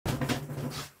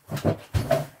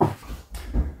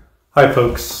Hi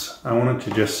folks, I wanted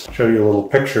to just show you a little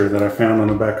picture that I found on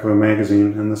the back of a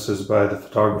magazine, and this is by the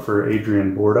photographer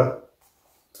Adrian Borda.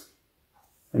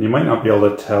 And you might not be able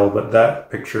to tell, but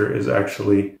that picture is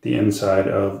actually the inside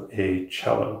of a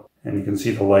cello. And you can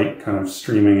see the light kind of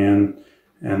streaming in,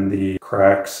 and the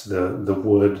cracks, the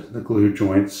wood, the glue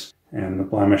joints, and the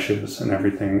blemishes and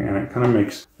everything. And it kind of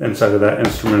makes the inside of that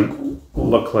instrument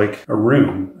look like a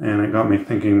room. And it got me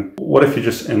thinking, what if you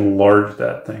just enlarged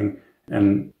that thing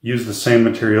and used the same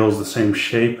materials, the same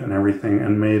shape and everything,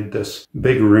 and made this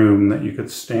big room that you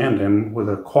could stand in with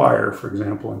a choir, for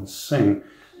example, and sing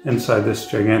inside this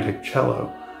gigantic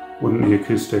cello? Wouldn't the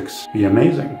acoustics be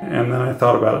amazing? And then I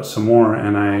thought about it some more,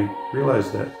 and I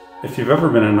realized that if you've ever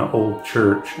been in an old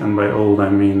church, and by old I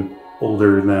mean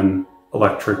older than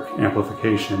electric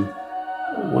amplification,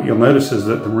 what you'll notice is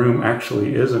that the room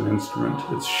actually is an instrument.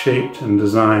 It's shaped and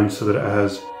designed so that it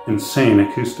has insane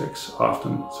acoustics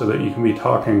often, so that you can be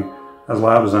talking as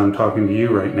loud as I'm talking to you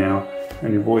right now,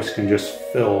 and your voice can just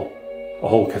fill a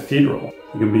whole cathedral.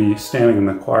 You can be standing in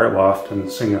the choir loft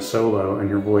and sing a solo, and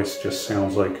your voice just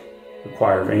sounds like a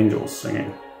choir of angels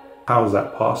singing. How is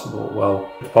that possible?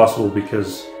 Well, it's possible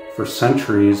because for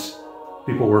centuries,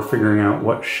 people were figuring out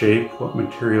what shape, what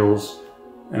materials,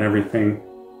 and everything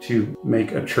to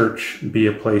make a church be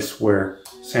a place where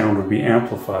sound would be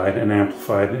amplified, and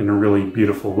amplified in a really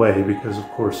beautiful way, because of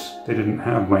course they didn't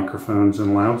have microphones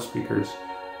and loudspeakers.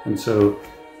 And so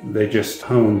they just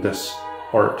honed this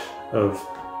art of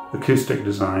acoustic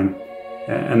design.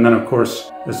 And then of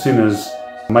course, as soon as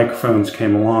microphones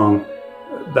came along,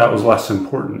 that was less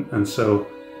important. And so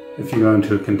if you go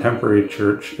into a contemporary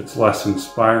church, it's less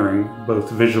inspiring, both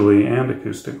visually and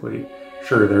acoustically.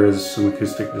 Sure, there is some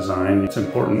acoustic design. It's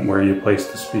important where you place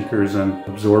the speakers and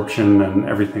absorption and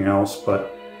everything else,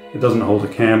 but it doesn't hold a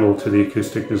candle to the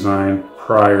acoustic design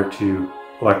prior to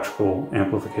electrical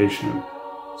amplification.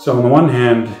 So on the one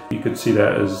hand, you could see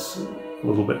that as a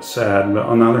little bit sad, but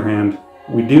on the other hand,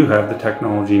 we do have the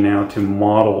technology now to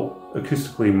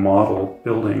acoustically model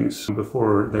buildings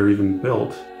before they're even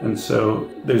built. And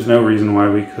so there's no reason why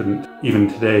we couldn't, even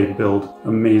today, build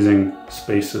amazing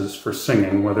spaces for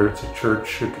singing, whether it's a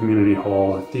church, a community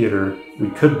hall, a theater. We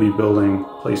could be building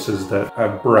places that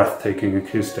have breathtaking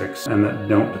acoustics and that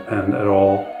don't depend at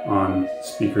all on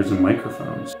speakers and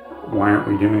microphones. Why aren't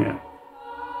we doing it?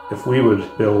 If we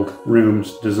would build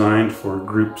rooms designed for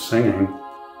group singing,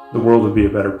 the world would be a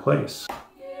better place.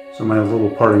 So my little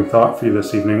parting thought for you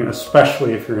this evening,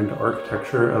 especially if you're into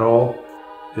architecture at all,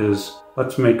 is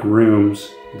let's make rooms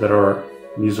that are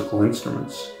musical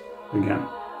instruments. Again,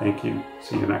 thank you.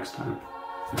 See you next time.